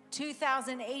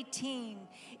 2018.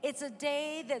 It's a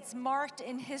day that's marked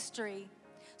in history.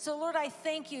 So, Lord, I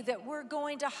thank you that we're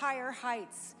going to higher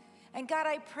heights. And God,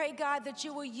 I pray, God, that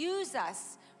you will use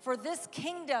us for this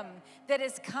kingdom that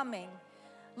is coming.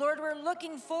 Lord, we're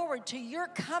looking forward to your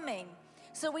coming.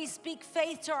 So we speak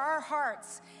faith to our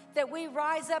hearts that we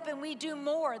rise up and we do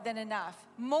more than enough.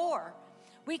 More.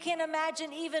 We can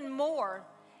imagine even more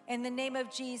in the name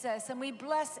of Jesus. And we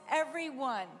bless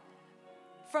everyone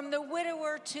from the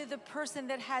widower to the person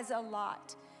that has a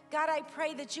lot. God, I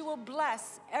pray that you will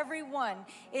bless everyone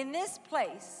in this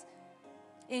place.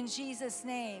 In Jesus'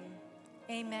 name,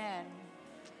 amen.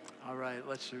 All right,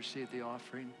 let's receive the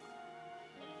offering.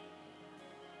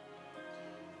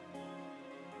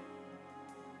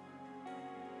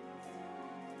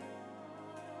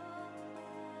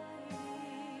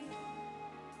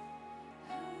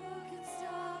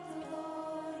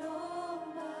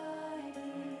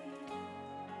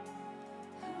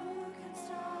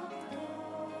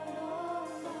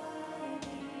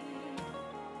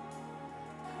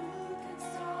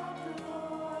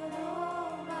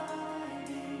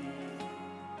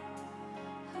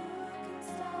 Who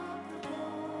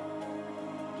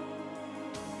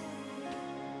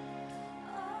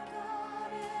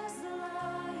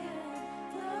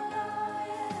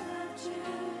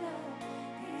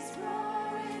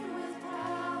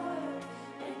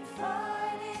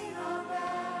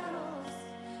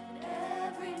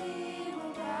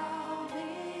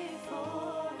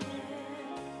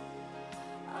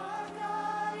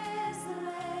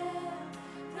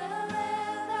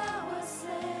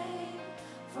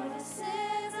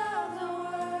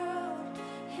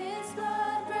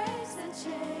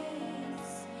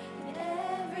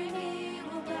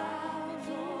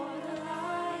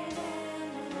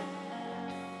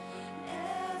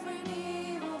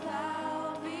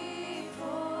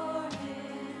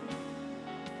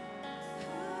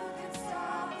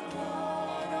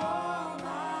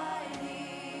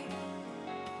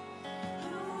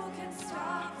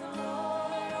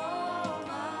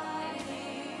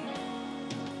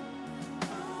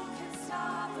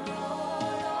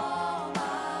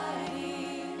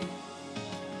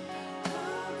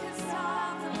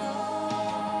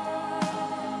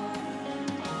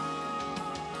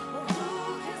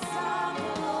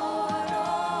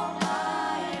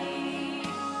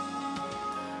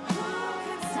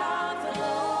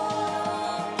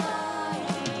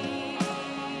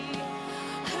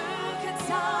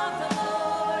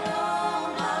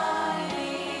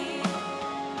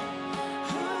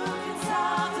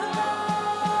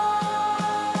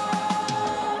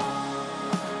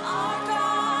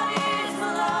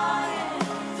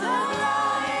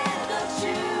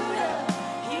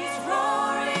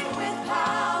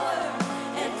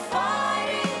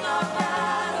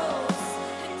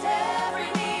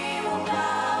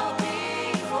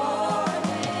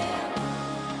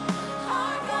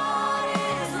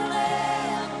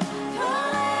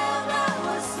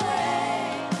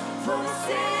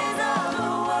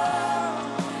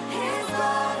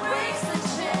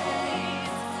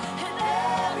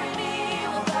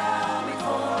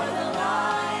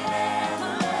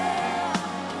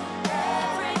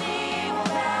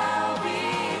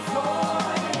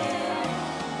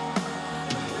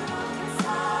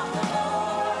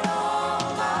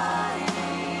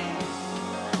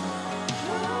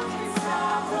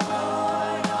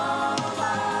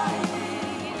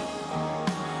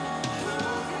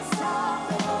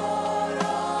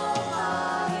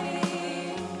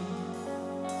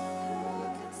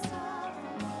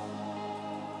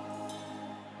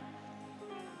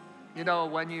You know,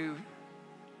 when you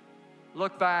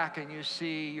look back and you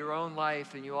see your own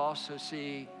life and you also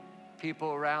see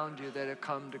people around you that have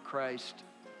come to Christ,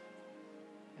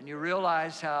 and you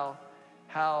realize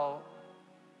how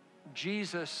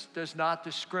Jesus does not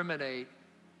discriminate.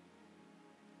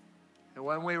 And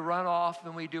when we run off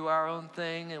and we do our own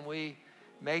thing and we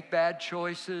make bad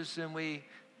choices and we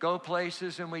go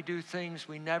places and we do things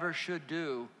we never should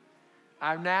do,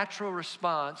 our natural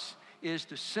response is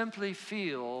to simply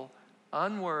feel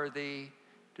unworthy,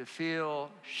 to feel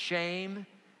shame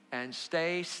and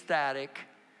stay static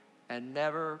and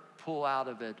never pull out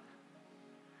of it.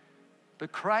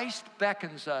 But Christ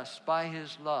beckons us by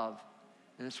his love,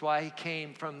 and that's why he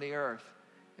came from the earth.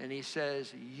 And he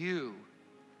says, you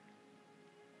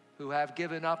who have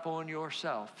given up on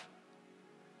yourself,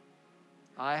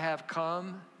 I have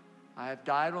come, I have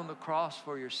died on the cross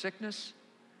for your sickness,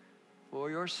 for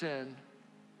your sin,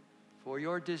 for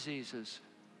your diseases,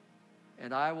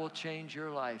 and I will change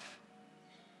your life.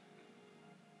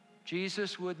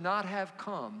 Jesus would not have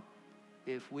come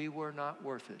if we were not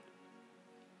worth it.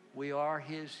 We are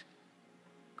his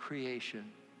creation.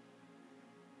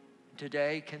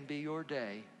 Today can be your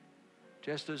day.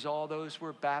 Just as all those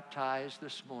were baptized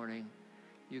this morning,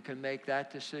 you can make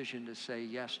that decision to say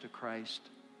yes to Christ.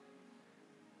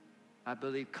 I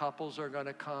believe couples are going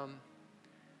to come.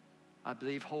 I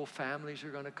believe whole families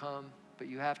are going to come. But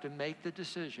you have to make the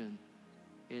decision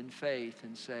in faith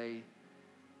and say,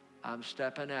 I'm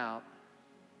stepping out.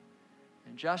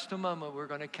 In just a moment, we're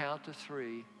going to count to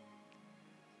 3.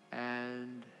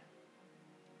 And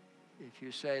if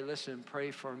you say, listen,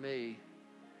 pray for me,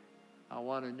 I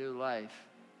want a new life,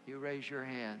 you raise your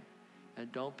hand.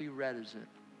 And don't be reticent.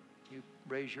 You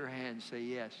raise your hand and say,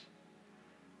 yes.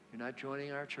 You're not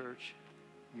joining our church.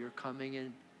 You're coming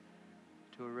in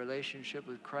to a relationship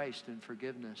with Christ and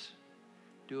forgiveness.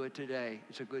 Do it today.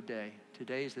 It's a good day.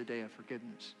 Today is the day of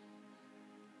forgiveness.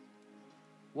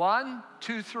 1,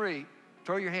 2, 3.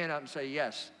 Throw your hand up and say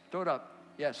yes. Throw it up.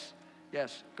 Yes.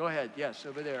 Yes. Go ahead. Yes.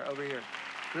 Over there. Over here.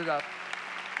 Put it up.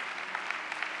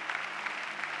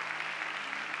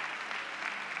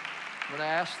 I'm going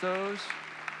to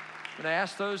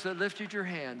ask those that lifted your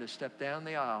hand to step down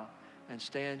the aisle and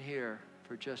stand here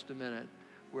for just a minute.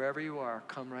 Wherever you are,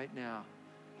 come right now.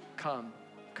 Come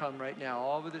right now.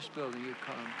 All over this building, you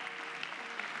come.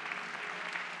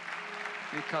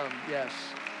 You come, yes.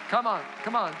 Come on,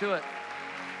 do it.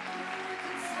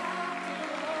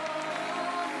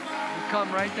 You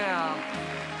come right now.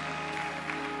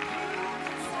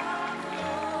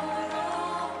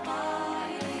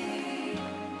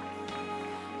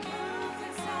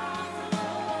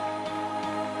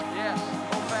 Yes,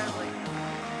 whole family.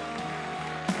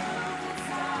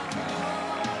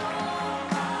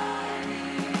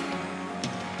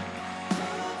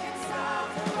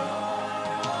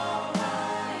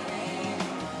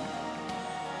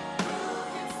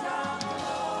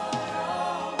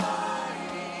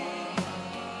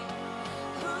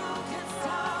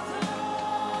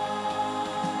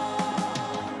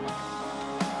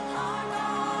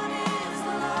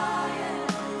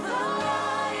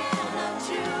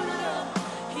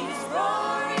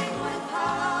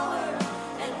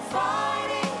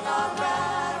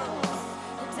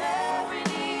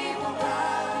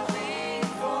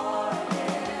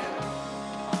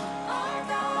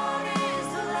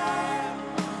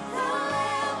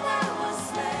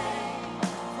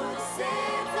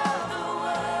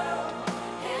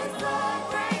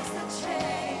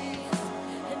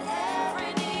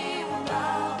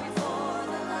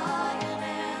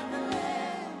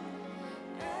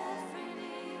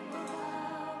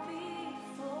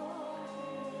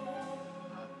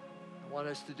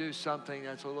 Us to do something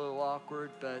that's a little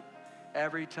awkward, but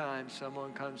every time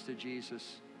someone comes to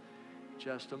Jesus,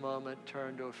 just a moment,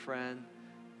 turn to a friend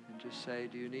and just say,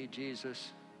 do you need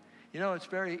Jesus? You know, it's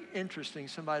very interesting.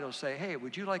 Somebody will say, hey,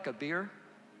 would you like a beer?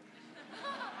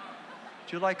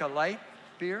 Would you like a light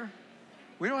beer?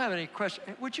 We don't have any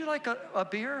question. Would you like a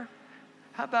beer?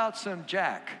 How about some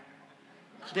Jack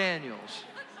Daniels?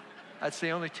 That's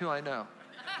the only 2 I know.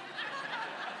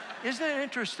 Isn't it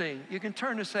interesting? You can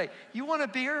turn to say, you want a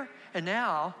beer? And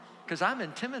now, because I'm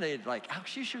intimidated, like, oh,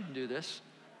 she shouldn't do this.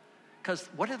 Because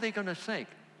what are they going to think?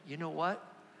 You know what?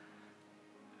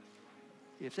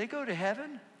 If they go to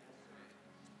heaven,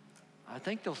 I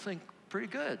think they'll think pretty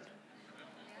good.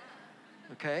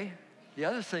 Okay? The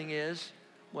other thing is,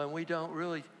 when we don't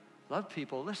really love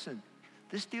people, listen,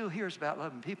 this deal here is about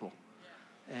loving people.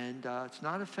 And it's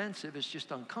not offensive, it's just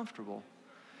uncomfortable.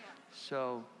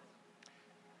 So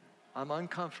I'm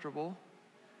uncomfortable,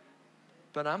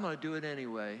 but I'm going to do it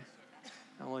anyway.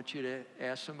 I want you to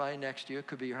ask somebody next to you, it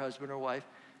could be your husband or wife,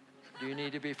 do you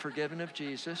need to be forgiven of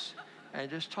Jesus? And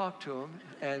just talk to them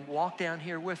and walk down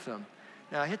here with them.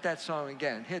 Now hit that song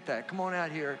again. Hit that. Come on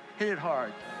out here. Hit it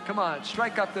hard. Come on.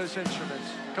 Strike up those instruments.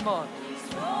 Come on.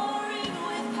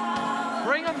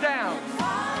 Bring them down.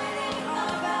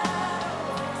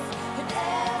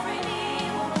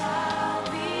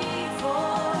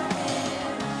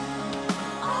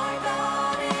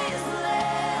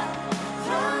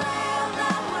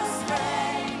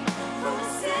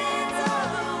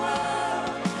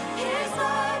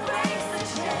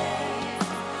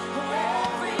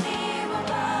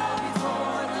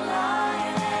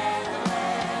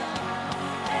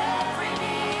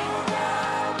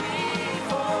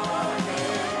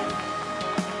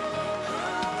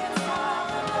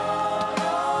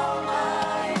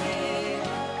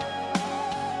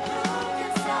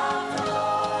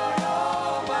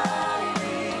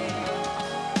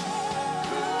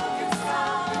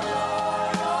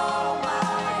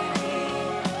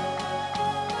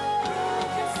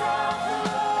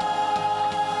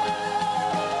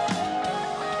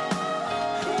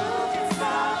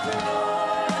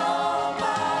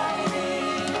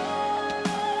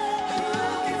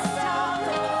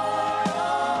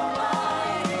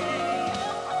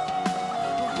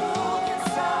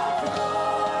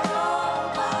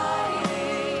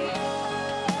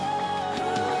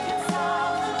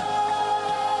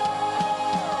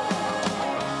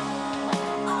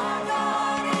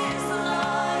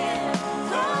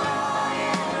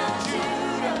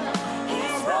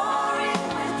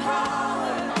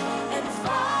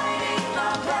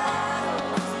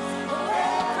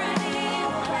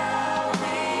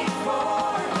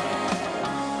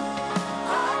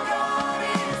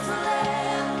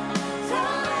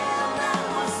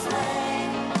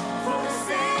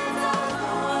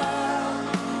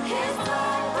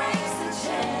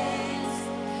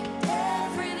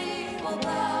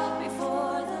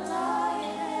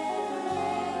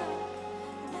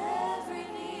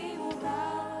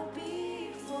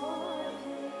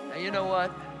 You know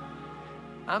what?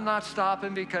 I'm not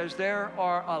stopping because there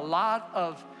are a lot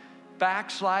of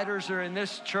backsliders that are in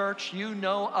this church. You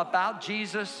know about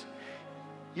Jesus.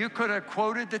 You could have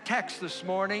quoted the text this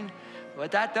morning,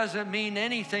 but that doesn't mean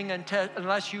anything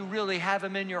unless you really have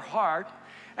him in your heart.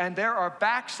 And there are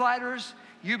backsliders.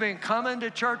 You've been coming to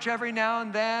church every now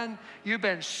and then. You've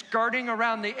been skirting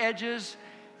around the edges.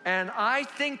 And I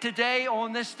think today,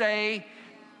 on this day,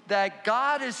 that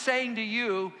God is saying to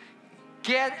you,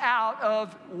 get out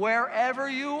of wherever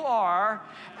you are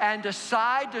and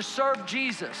decide to serve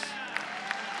Jesus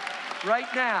right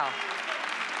now.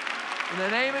 In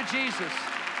the name of Jesus.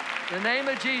 In the name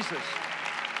of Jesus.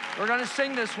 We're going to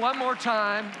sing this one more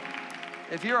time.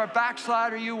 If you're a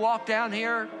backslider, you walk down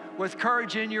here with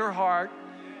courage in your heart.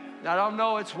 I don't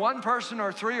know, it's one person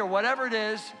or three or whatever it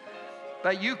is,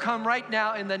 but you come right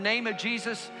now in the name of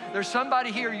Jesus. There's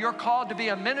somebody here, you're called to be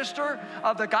a minister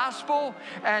of the gospel,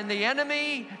 and the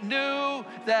enemy knew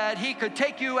that he could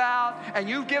take you out, and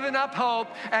you've given up hope,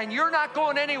 and you're not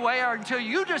going anywhere until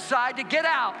you decide to get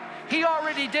out. He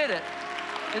already did it.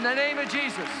 In the name of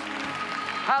Jesus.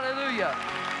 Hallelujah.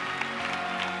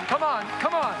 Come on,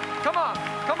 come on, come on,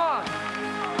 come on.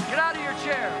 Get out of your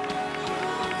chair.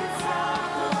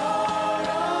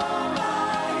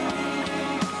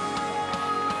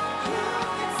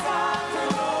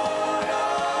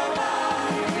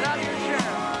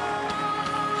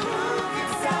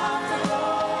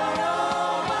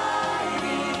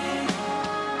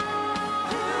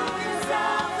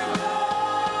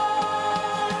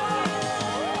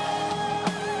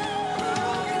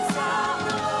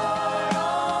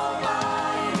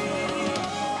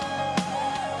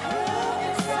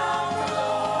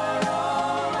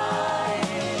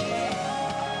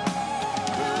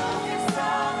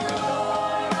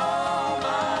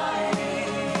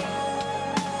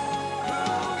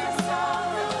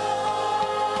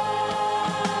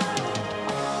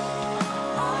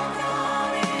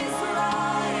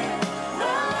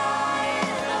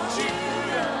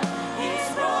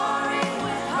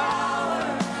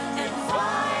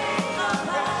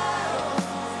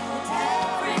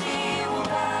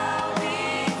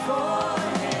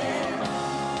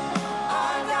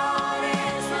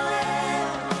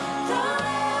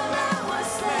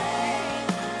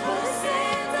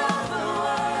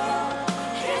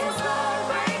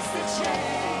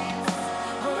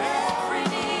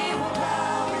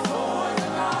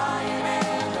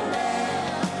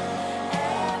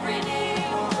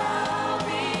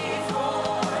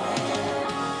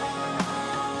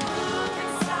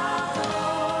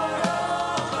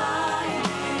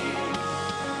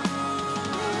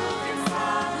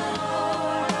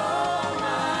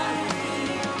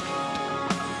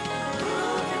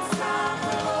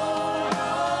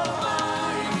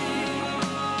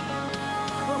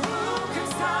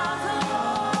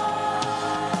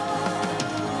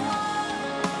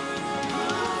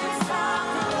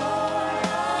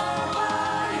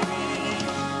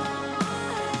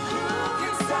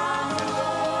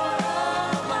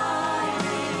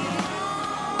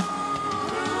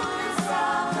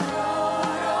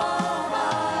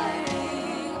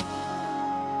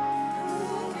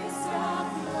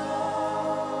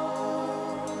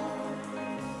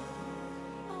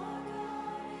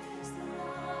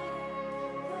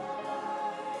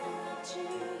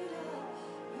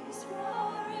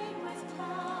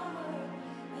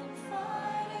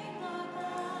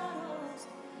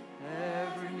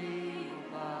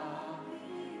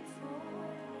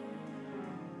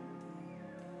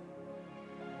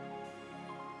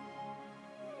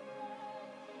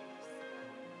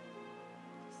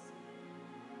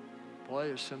 Boy,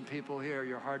 there's some people here,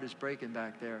 your heart is breaking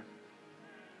back there.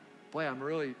 Boy, I'm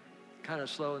really kind of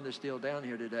slowing this deal down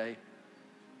here today.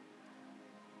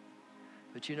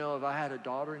 But you know, if I had a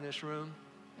daughter in this room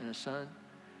and a son,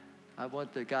 I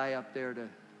want the guy up there to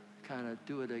kind of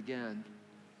do it again.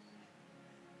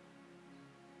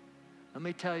 Let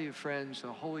me tell you, friends,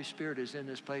 the Holy Spirit is in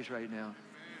this place right now.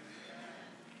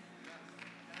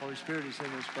 Holy Spirit is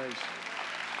in this place.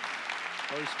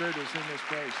 Holy Spirit is in this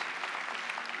place.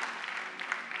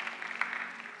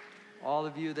 All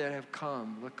of you that have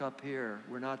come, look up here.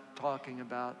 We're not talking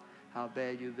about how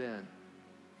bad you've been.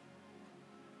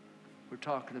 We're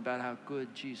talking about how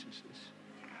good Jesus is.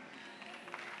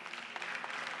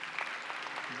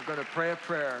 And we're going to pray a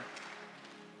prayer.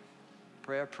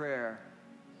 Pray a prayer.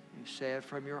 You say it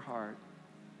from your heart.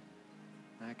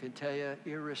 And I can tell you,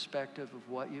 irrespective of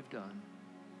what you've done,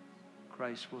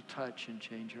 Christ will touch and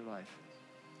change your life.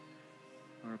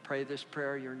 I'm going to pray this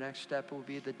prayer. Your next step will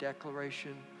be the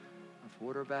declaration of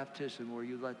water baptism, where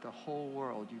you let the whole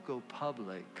world, you go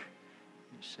public.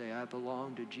 You say, I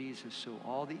belong to Jesus, so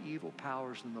all the evil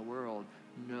powers in the world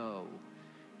know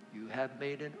you have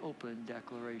made an open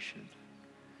declaration.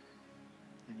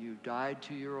 And you died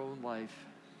to your own life.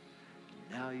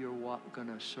 Now you're going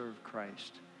to serve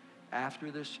Christ. After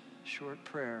this short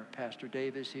prayer, Pastor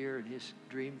Dave is here and his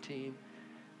dream team.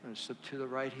 I'm going to slip to the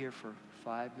right here for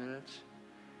 5 minutes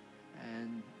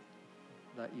and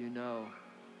let you know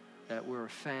that we're a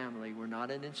family. We're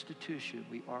not an institution.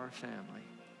 We are a family.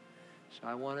 So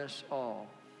I want us all,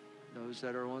 those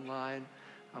that are online,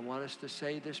 I want us to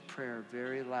say this prayer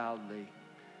very loudly,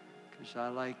 because I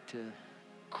like to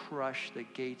crush the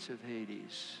gates of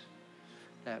Hades,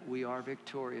 that we are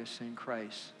victorious in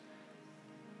Christ.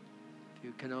 If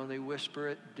you can only whisper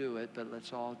it, do it, but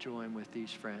let's all join with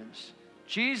these friends.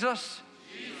 Jesus,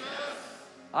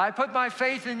 I put my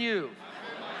faith in you,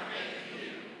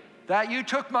 that you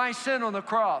took my sin on the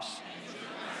cross.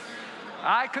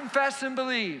 I confess and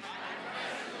believe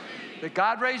that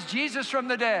God raised Jesus from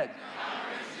the dead.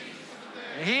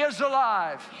 He is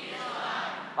alive.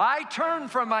 I turn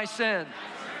from my sin.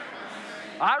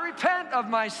 I repent of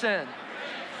my sin.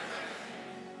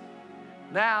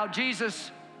 Now, Jesus,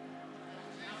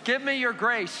 give me your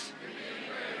grace,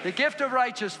 the gift of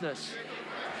righteousness,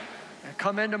 and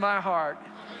come into my heart.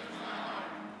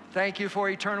 Thank you for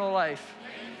eternal life.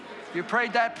 You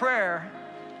prayed that prayer.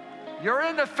 You're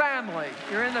in the family.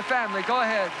 You're in the family. Go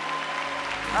ahead.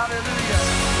 Hallelujah.